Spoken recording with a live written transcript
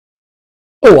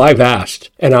Oh, I've asked,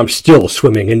 and I'm still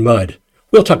swimming in mud.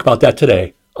 We'll talk about that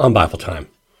today on Bible Time.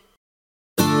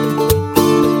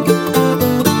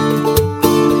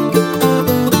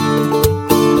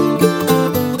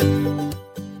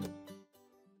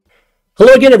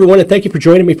 Hello again, everyone, and thank you for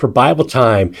joining me for Bible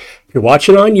Time. If you're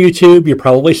watching on YouTube, you're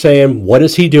probably saying, what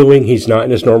is he doing? He's not in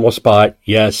his normal spot.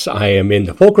 Yes, I am in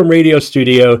the Fulcrum Radio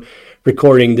studio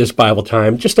recording this Bible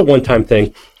Time, just a one-time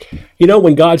thing. You know,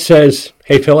 when God says,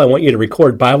 hey, Phil, I want you to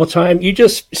record Bible Time, you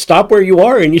just stop where you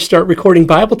are and you start recording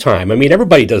Bible Time. I mean,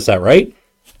 everybody does that, right?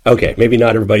 Okay, maybe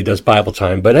not everybody does Bible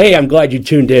Time, but hey, I'm glad you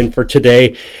tuned in for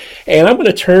today. And I'm going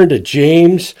to turn to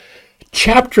James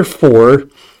chapter 4,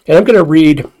 and I'm going to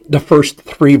read the first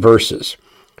 3 verses.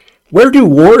 Where do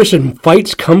wars and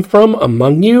fights come from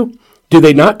among you? Do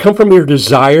they not come from your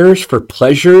desires for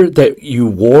pleasure that you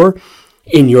war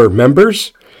in your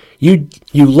members? You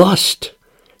lust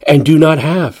and do not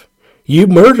have. You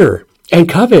murder and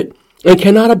covet and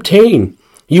cannot obtain.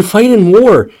 You fight in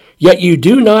war, yet you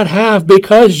do not have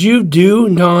because you do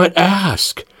not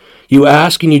ask. You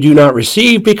ask and you do not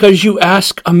receive because you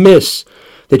ask amiss,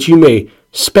 that you may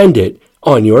spend it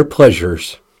on your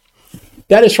pleasures.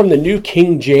 That is from the New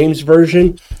King James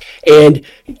Version. And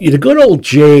the good old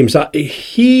James,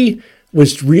 he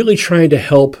was really trying to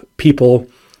help people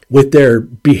with their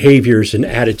behaviors and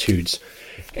attitudes.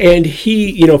 And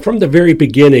he, from the very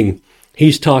beginning,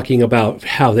 he's talking about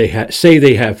how they say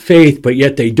they have faith, but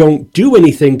yet they don't do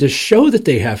anything to show that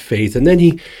they have faith. And then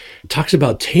he talks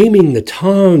about taming the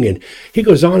tongue, and he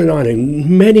goes on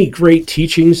in many great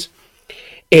teachings.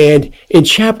 And in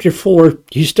chapter 4,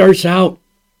 he starts out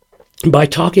by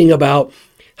talking about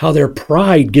how their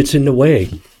pride gets in the way.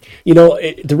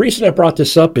 The reason I brought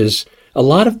this up is a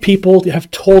lot of people have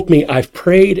told me I've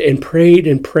prayed and prayed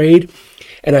and prayed,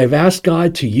 and I've asked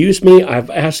God to use me.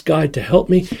 I've asked God to help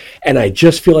me, and I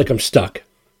just feel like I'm stuck.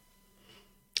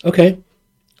 Okay,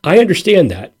 I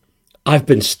understand that. I've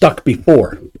been stuck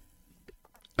before.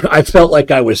 I felt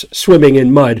like I was swimming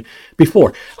in mud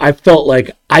before. I felt like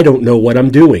I don't know what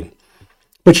I'm doing.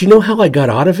 But you know how I got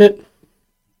out of it?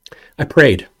 I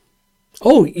prayed.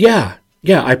 Oh, yeah,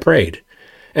 I prayed.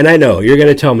 And I know you're going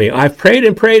to tell me, I've prayed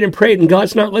and prayed and prayed and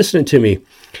God's not listening to me.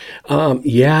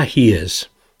 Yeah, he is.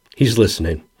 He's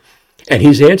listening. And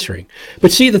he's answering.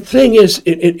 But see, the thing is,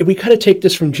 we kind of take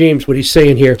this from James, what he's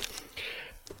saying here.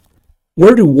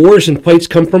 Where do wars and fights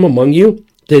come from among you?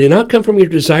 They do not come from your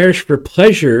desires for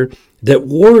pleasure that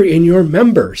war in your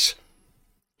members.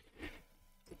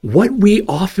 What we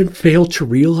often fail to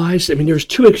realize, there's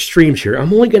 2 extremes here.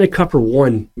 I'm only going to cover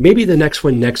one, maybe the next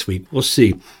one next week. We'll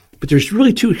see. But there's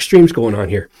really 2 extremes going on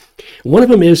here. One of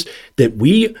them is that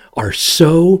we are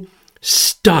so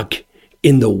stuck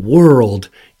in the world,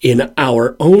 in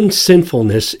our own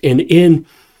sinfulness, and in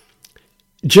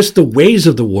just the ways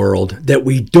of the world that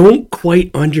we don't quite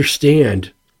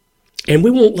understand. And we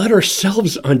won't let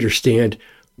ourselves understand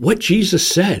what Jesus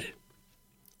said.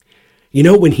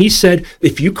 When he said,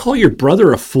 if you call your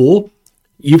brother a fool,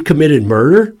 you've committed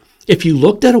murder. If you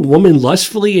looked at a woman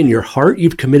lustfully in your heart,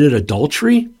 you've committed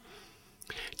adultery.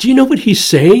 Do you know what he's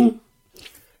saying?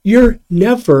 You're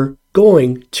never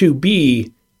going to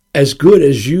be as good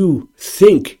as you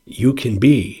think you can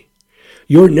be.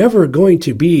 You're never going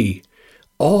to be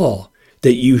all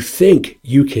that you think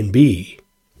you can be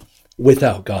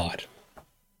without God.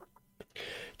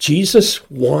 Jesus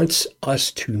wants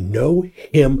us to know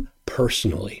him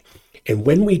personally. And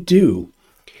when we do,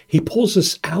 he pulls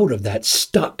us out of that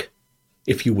stuck,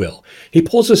 if you will. He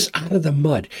pulls us out of the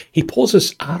mud. He pulls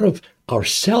us out of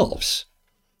ourselves.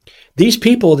 These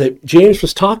people that James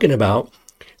was talking about,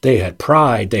 they had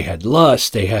pride, they had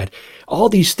lust, they had all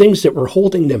these things that were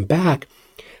holding them back,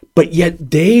 but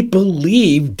yet they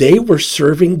believed they were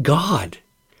serving God,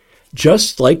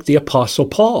 just like the Apostle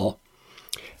Paul.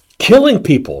 Killing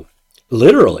people,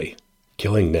 literally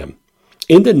killing them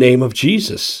in the name of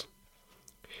Jesus.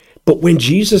 But when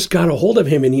Jesus got a hold of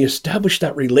him and he established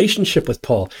that relationship with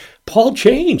Paul, Paul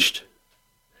changed.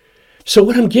 So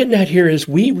what I'm getting at here is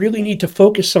we really need to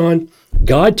focus on,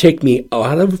 God, take me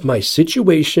out of my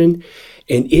situation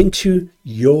and into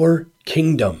your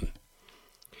kingdom.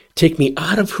 Take me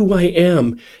out of who I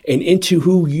am and into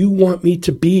who you want me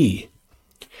to be.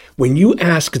 When you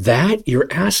ask that,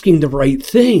 you're asking the right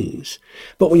things.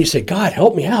 But when you say, God,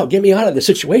 help me out, get me out of the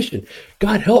situation.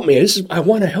 God, help me. I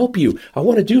want to help you. I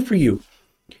want to do for you.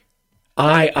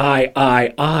 I.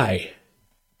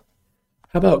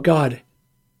 How about God?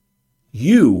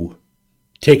 You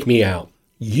take me out.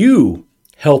 You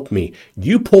help me.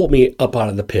 You pull me up out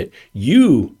of the pit.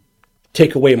 You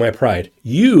take away my pride.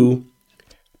 You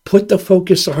put the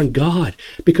focus on God.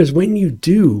 Because when you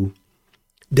do,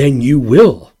 then you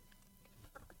will.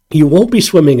 You won't be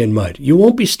swimming in mud. You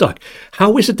won't be stuck.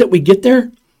 How is it that we get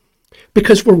there?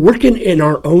 Because we're working in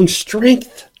our own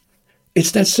strength.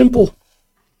 It's that simple.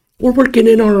 We're working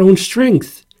in our own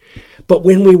strength. But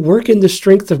when we work in the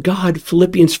strength of God,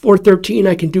 Philippians 4:13,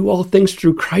 I can do all things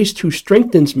through Christ who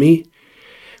strengthens me.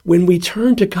 When we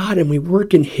turn to God and we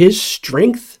work in his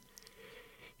strength,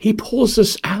 he pulls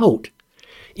us out.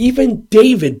 Even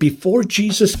David, before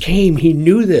Jesus came, he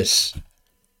knew this.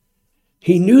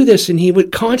 He knew this, and he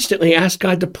would constantly ask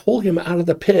God to pull him out of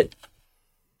the pit.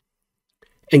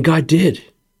 And God did.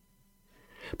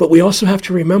 But we also have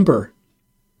to remember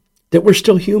that we're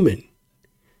still human.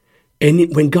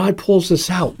 And when God pulls us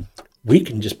out, we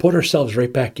can just put ourselves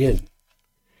right back in.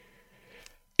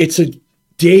 It's a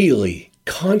daily,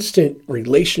 constant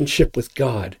relationship with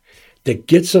God that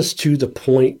gets us to the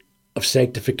point of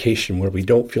sanctification where we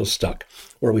don't feel stuck,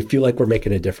 where we feel like we're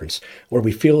making a difference, where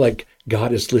we feel like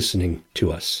God is listening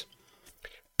to us.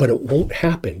 But it won't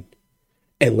happen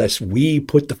unless we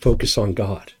put the focus on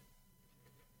God.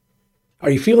 Are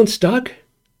you feeling stuck?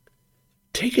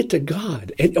 Take it to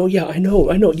God. And oh yeah, I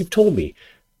know, you've told me.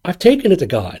 I've taken it to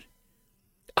God.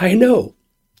 I know.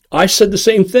 I said the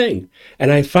same thing.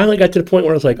 And I finally got to the point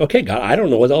where I was like, okay, God, I don't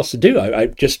know what else to do.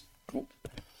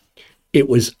 It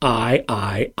was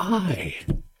I.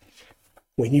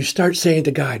 When you start saying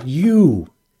to God, you,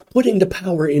 putting the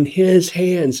power in his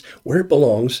hands where it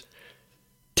belongs,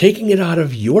 taking it out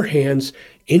of your hands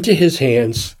into his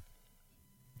hands,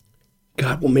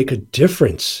 God will make a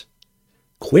difference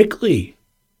quickly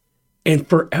and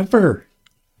forever.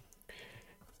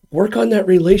 Work on that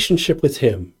relationship with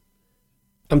him.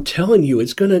 I'm telling you,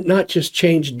 it's going to not just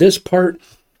change this part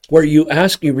where you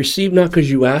ask, you receive not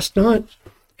because you ask not.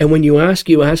 And when you ask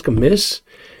amiss.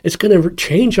 It's going to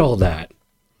change all that.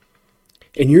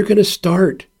 And you're going to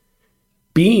start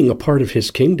being a part of his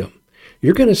kingdom.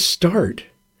 You're going to start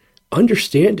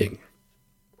understanding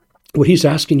what he's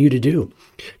asking you to do.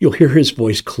 You'll hear his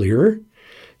voice clearer.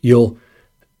 You'll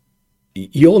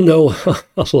know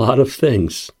a lot of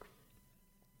things.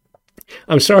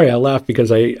 I'm sorry I laugh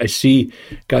because I see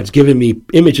God's given me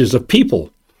images of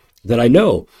people that I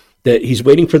know that he's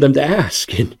waiting for them to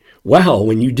ask. And wow,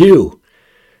 when you do,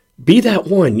 be that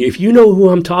one. If you know who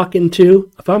I'm talking to,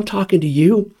 if I'm talking to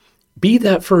you, be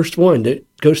that first one that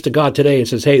goes to God today and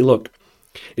says, hey, look,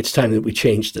 it's time that we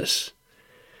change this.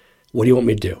 What do you want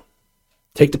me to do?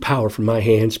 Take the power from my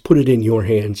hands, put it in your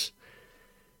hands,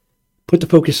 put the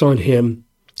focus on him,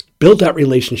 build that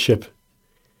relationship,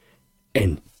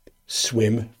 and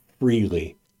swim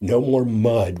freely. No more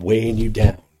mud weighing you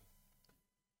down.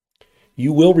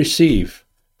 You will receive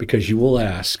because you will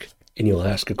ask, and you'll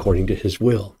ask according to his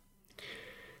will.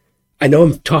 I know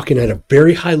I'm talking at a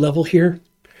very high level here,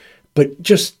 but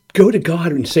just go to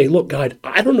God and say, look, God,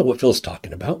 I don't know what Phil's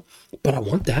talking about, but I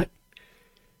want that.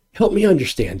 Help me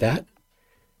understand that.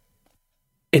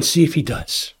 And see if he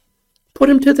does. Put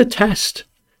him to the test.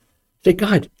 Say,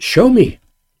 God, show me.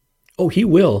 Oh, he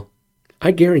will.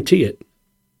 I guarantee it.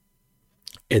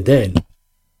 And then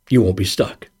you won't be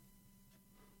stuck.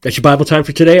 That's your Bible time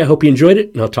for today. I hope you enjoyed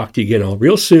it, and I'll talk to you again all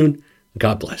real soon.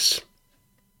 God bless.